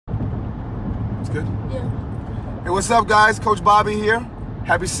It's good? Yeah. Hey, what's up, guys? Coach Bobby here.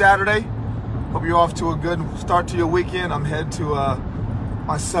 Happy Saturday. Hope you're off to a good start to your weekend. I'm headed to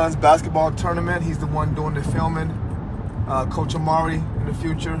my son's basketball tournament. He's the one doing the filming. Coach Amari in the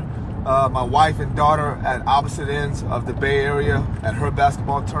future. My wife and daughter at opposite ends of the Bay Area at her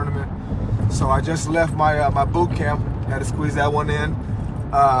basketball tournament. So I just left my boot camp. Had to squeeze that one in.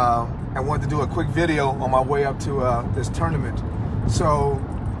 I wanted to do a quick video on my way up to this tournament. So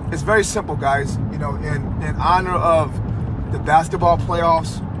it's very simple, guys. You know, in honor of the basketball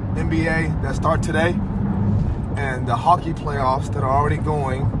playoffs, NBA, that start today, and the hockey playoffs that are already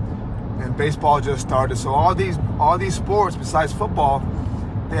going, and baseball just started. So all these sports besides football,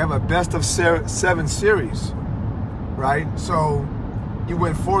 they have a best of 7 series, right? So you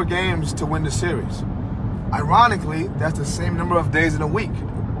win 4 games to win the series. Ironically, that's the same number of days in a week,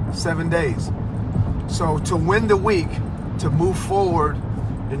 7 days. So to win the week, to move forward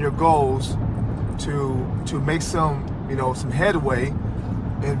in your goals, to make some headway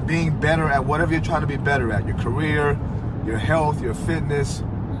in being better at whatever you're trying to be better at, your career, your health, your fitness,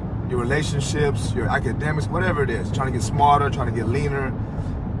 your relationships, your academics, whatever it is, trying to get smarter, trying to get leaner,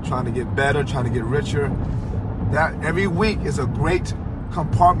 trying to get better, trying to get richer. That every week is a great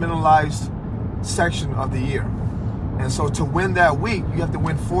compartmentalized section of the year. And so to win that week, you have to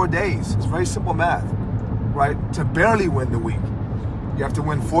win 4 days. It's very simple math, right? To barely win the week, you have to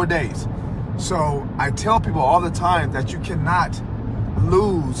win 4 days. So I tell people all the time that you cannot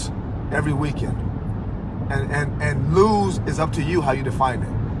lose every weekend. And lose is up to you how you define it,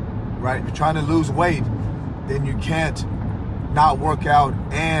 right? If you're trying to lose weight, then you can't not work out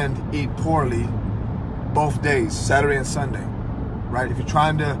and eat poorly both days, Saturday and Sunday, right? If you're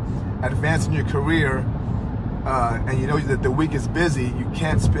trying to advance in your career and you know that the week is busy, you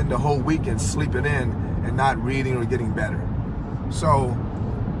can't spend the whole weekend sleeping in and not reading or getting better. So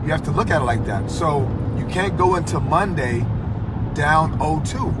you have to look at it like that. So you can't go into Monday down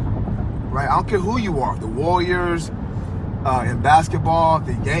 0-2, right? I don't care who you are, the Warriors in basketball,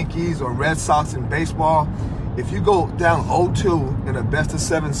 the Yankees or Red Sox in baseball. If you go down 0-2 in a best of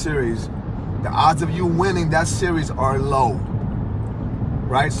 7 series, the odds of you winning that series are low,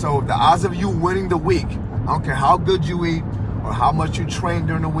 right? So the odds of you winning the week, I don't care how good you eat or how much you train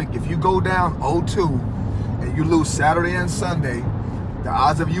during the week, if you go down 0-2 and you lose Saturday and Sunday, the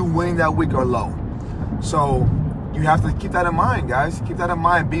odds of you winning that week are low. So you have to keep that in mind, guys. Keep that in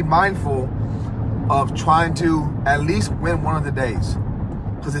mind. Be mindful of trying to at least win one of the days.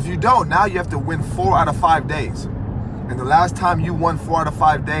 Because if you don't, now you have to win 4 out of 5 days. And the last time you won 4 out of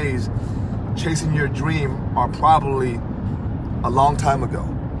 5 days chasing your dream are probably a long time ago.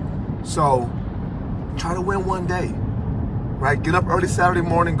 So try to win one day, right? Get up early Saturday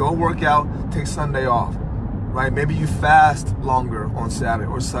morning, go work out, take Sunday off, right? Maybe you fast longer on Saturday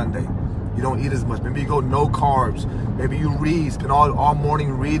or Sunday. You don't eat as much. Maybe you go no carbs. Maybe you read, spend all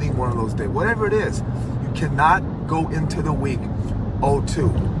morning reading one of those days. Whatever it is, you cannot go into the week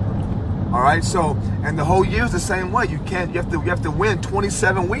 0-2. All right, so, and the whole year is the same way. You have to win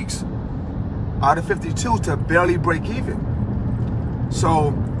 27 weeks out of 52 to barely break even.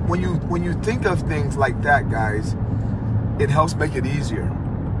 So when you think of things like that, guys, it helps make it easier,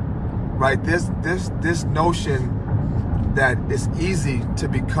 right? This notion that it's easy to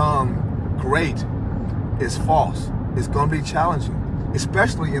become great is false. It's going to be challenging,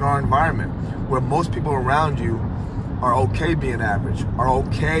 especially in our environment where most people around you are okay being average, are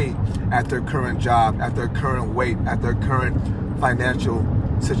okay at their current job, at their current weight, at their current financial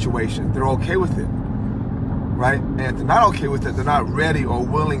situation. They're okay with it, right? And if they're not okay with it, they're not ready or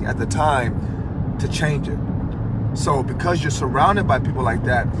willing at the time to change it. So because you're surrounded by people like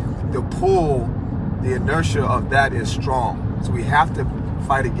that, the pull, the inertia of that is strong. So we have to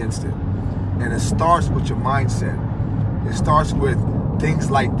fight against it. And it starts with your mindset. It starts with things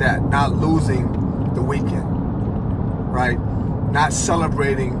like that, not losing the weekend, right? Not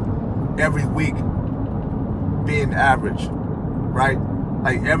celebrating every week being average, right?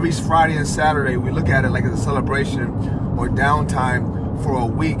 Like every Friday and Saturday, we look at it like it's a celebration or downtime for a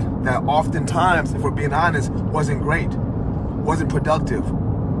week that oftentimes, if we're being honest, wasn't great, wasn't productive.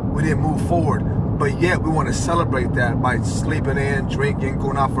 We didn't move forward. But yet we want to celebrate that by sleeping in, drinking,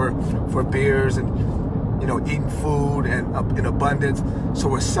 going out for beers and, eating food and in abundance. So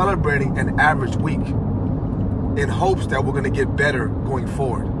we're celebrating an average week in hopes that we're going to get better going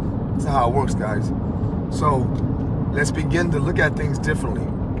forward. That's how it works, guys. So let's begin to look at things differently.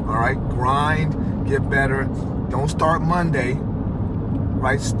 All right, grind, get better. Don't start Monday,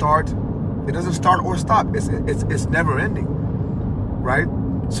 right? It doesn't start or stop. It's never ending, right?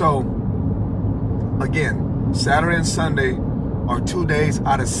 So again, Saturday and Sunday are 2 days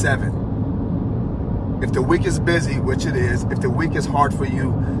out of 7. If the week is busy, which it is, if the week is hard for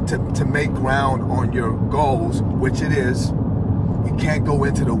you to make ground on your goals, which it is, you can't go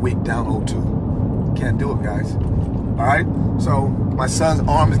into the week down 0-2. Can't do it, guys. All right? So my son's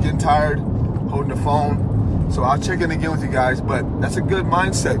arm is getting tired holding the phone. So I'll check in again with you guys, but that's a good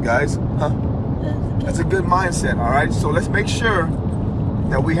mindset, guys. Huh? That's a good mindset, all right? So let's make sure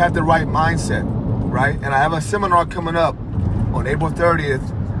that we have the right mindset, right? And I have a seminar coming up on April 30th.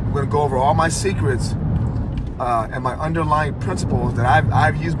 I'm going to go over all my secrets and my underlying principles that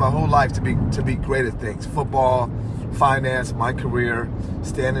I've used my whole life to be great at things. Football, finance, my career,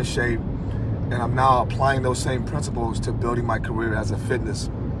 staying in shape. And I'm now applying those same principles to building my career as a fitness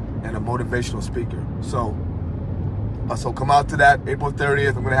and a motivational speaker. So come out to that April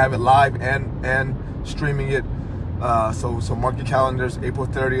 30th. I'm going to have it live and streaming it. So mark your calendars, April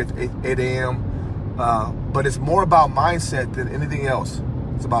 30th, 8 a.m. But it's more about mindset than anything else.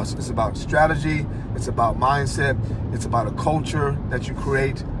 It's about strategy. It's about mindset. It's about a culture that you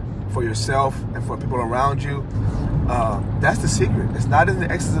create for yourself and for people around you. That's the secret. It's not in the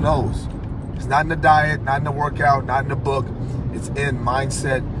X's and O's. It's not in the diet, not in the workout, not in the book. It's in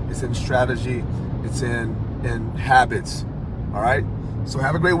mindset. It's in strategy. It's in habits. All right? So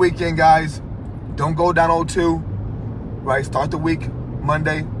have a great weekend, guys. Don't go down 0-2. Right? Start the week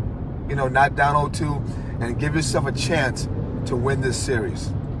Monday, not down 0-2, and give yourself a chance to win this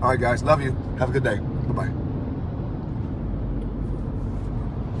series. All right, guys. Love you. Have a good day. Bye-bye.